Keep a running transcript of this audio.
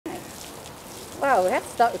Well, we have to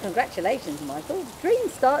start with congratulations, Michael. Dream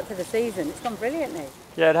start to the season. It's gone brilliantly.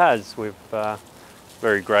 Yeah, it has. We're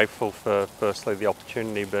very grateful for firstly the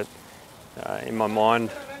opportunity, but in my mind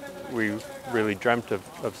we really dreamt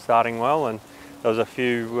of starting well, and there was a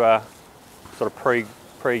few sort of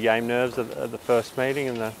pre-game nerves at the first meeting,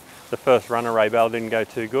 and the first run of Bell didn't go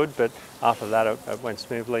too good, but after that it went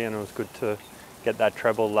smoothly, and it was good to get that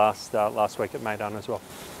treble last week at Meydan as well.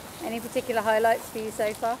 Any particular highlights for you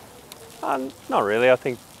so far? Not really. I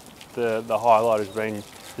think the highlight has been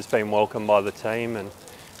just being welcomed by the team, and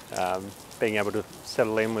being able to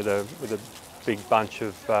settle in with a big bunch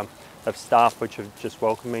of staff which have just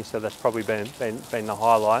welcomed me. So that's probably been the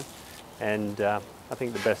highlight, and I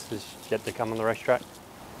think the best is yet to come on the racetrack.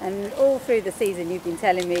 And all through the season you've been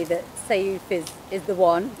telling me that SEYOUFF is the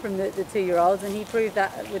one from the 2-year-olds, and he proved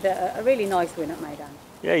that with a really nice win at Meydan.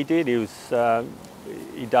 Yeah, he did.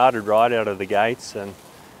 He darted right out of the gates and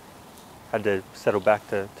had to settle back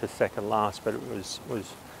to second last, but it was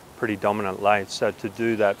pretty dominant late. So to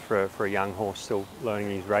do that for a young horse still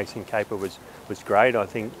learning his racing caper was great. I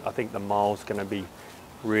think the mile's going to be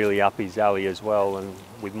really up his alley as well, and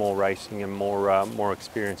with more racing and more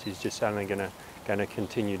experience, he's just only going to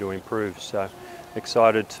continue to improve. So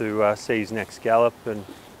excited to see his next gallop, and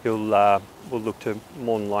will look to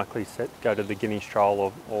more than likely go to the Guineas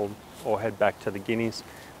trial or head back to the Guineas,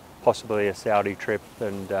 possibly a Saudi trip,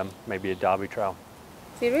 and maybe a Derby trial.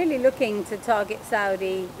 So you're really looking to target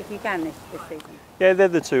Saudi if you can this season? Yeah, they're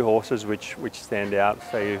the two horses which stand out,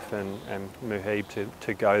 SEYOUFF and Muhib,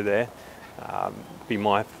 to go there. Be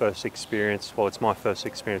my first experience. Well, it's my first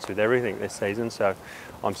experience with everything this season, so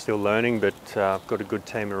I'm still learning, but I've got a good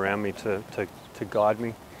team around me to guide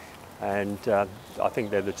me, and I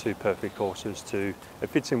think they're the two perfect horses it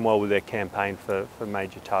fits in well with their campaign for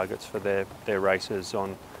major targets for their races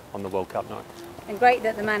on the World Cup night. And great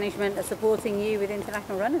that the management are supporting you with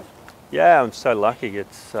international runners. Yeah, I'm so lucky.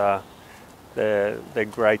 It's they're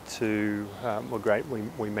great we're great.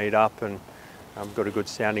 We meet up, and I've got a good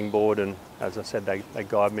sounding board, and as I said, they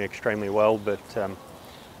guide me extremely well, but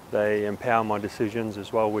they empower my decisions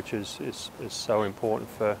as well, which is so important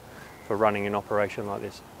for running an operation like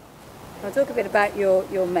this. I'll talk a bit about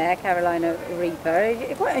your mare, Carolina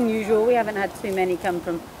Reaper. Quite unusual. We haven't had too many come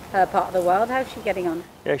from her part of the world. How's she getting on?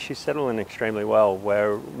 Yeah, she's settling extremely well.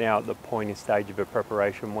 We're now at the pointy stage of her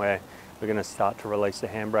preparation where we're going to start to release the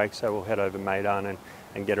handbrake, so we'll head over Meydan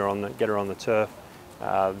and get her on the turf.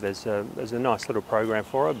 There's a nice little program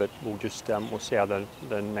for her, but we'll see how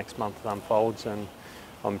the next month unfolds, and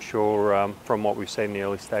I'm sure from what we've seen in the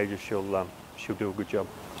early stages, she'll do a good job.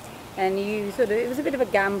 And it was a bit of a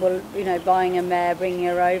gamble, buying a mare, bringing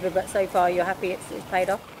her over, but so far you're happy it's paid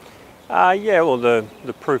off? Yeah, well,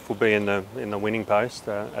 the proof will be in the winning post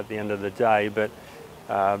at the end of the day, but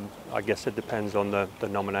I guess it depends on the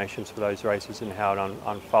nominations for those races and how it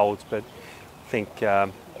unfolds. But I think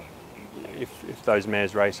if those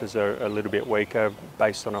mares' races are a little bit weaker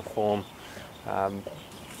based on her form,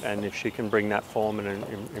 and if she can bring that form and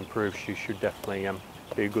improve, she should definitely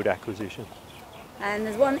be a good acquisition. And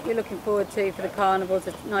there's one that you're looking forward to for the Carnival. It's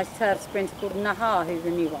a nice turf sprinter called NAHAARR, who's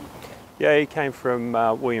a new one. Yeah, he came from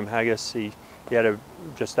William Haggis. He had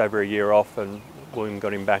just over a year off, and William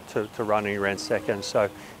got him back to run, and he ran second.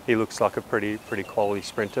 So he looks like a pretty quality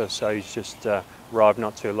sprinter. So he's just arrived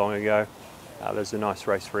not too long ago. There's a nice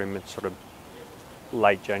race for him. It's sort of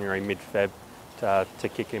late January, mid-Feb to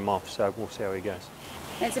kick him off. So we'll see how he goes.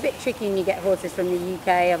 And it's a bit tricky when you get horses from the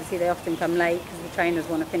UK. Obviously, they often come late because the trainers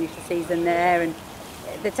want to finish the season there, and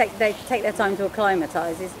they take their time to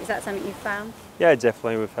acclimatise. Is that something you've found? Yeah,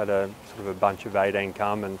 definitely. We've had a bunch of 18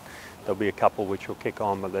 come, and there'll be a couple which will kick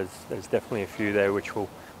on, but there's definitely a few there which will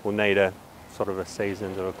need a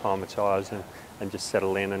season to acclimatise and just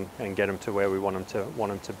settle in and get them to where we want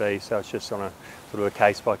them to be. So it's just on a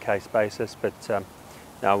case by case basis. But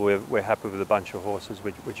no, we're happy with a bunch of horses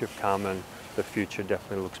which have come, and the future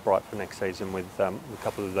definitely looks bright for next season with a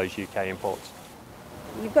couple of those UK imports.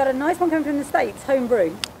 You've got a nice one coming from the States, home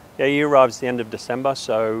brew. Yeah, he arrives the end of December,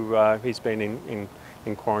 so he's been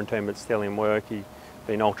in quarantine but still in work. He's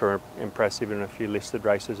been ultra impressive in a few listed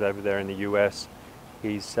races over there in the US.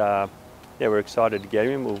 We're excited to get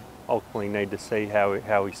him. We'll ultimately need to see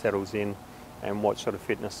how he settles in and what sort of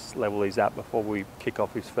fitness level he's at before we kick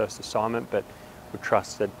off his first assignment, but we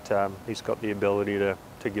trust that he's got the ability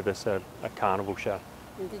to give us a carnival show.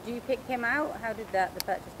 And did you pick him out? How did the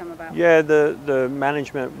purchase come about? Yeah, the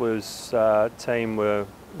management team were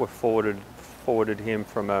forwarded him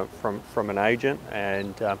from an agent,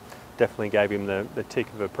 and definitely gave him the tick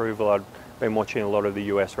of approval. been watching a lot of the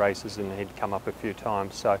US races, and he'd come up a few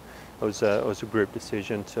times. So it was a group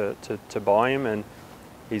decision to buy him, and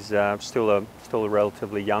he's still a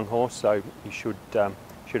relatively young horse, so he should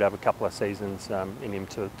have a couple of seasons in him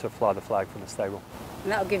to fly the flag for the stable.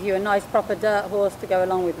 And that'll give you a nice proper dirt horse to go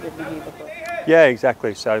along with Mahubah, of course. Yeah,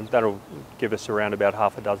 exactly. So that'll give us around about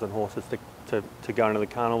half a dozen horses to go into the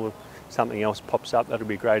Carnival. If something else pops up, that'll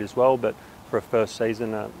be great as well. But for a first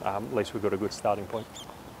season, at least we've got a good starting point.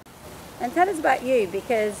 And tell us about you,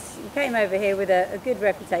 because you came over here with a good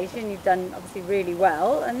reputation. You've done obviously really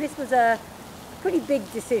well, and this was a pretty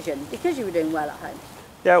big decision because you were doing well at home.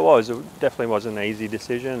 Yeah, it was. It definitely wasn't an easy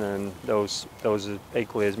decision, and there was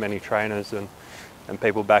equally as many trainers and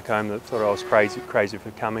people back home that thought I was crazy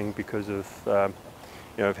for coming because of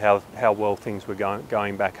you know, of how well things were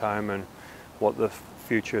going back home and what the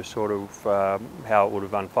future sort of how it would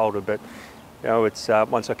have unfolded. But you know, it's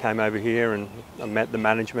once I came over here and I met the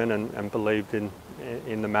management and believed in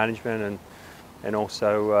the management and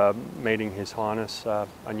also meeting His Highness, I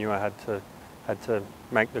knew I had to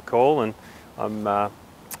make the call, and I'm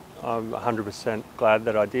 100% glad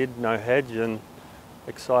that I did. No hedge, and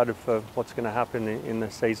excited for what's going to happen in the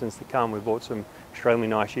seasons to come. We bought some extremely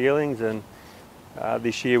nice yearlings, and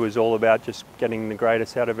this year was all about just getting the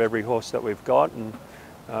greatest out of every horse that we've got, and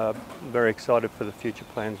very excited for the future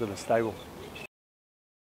plans of the stable.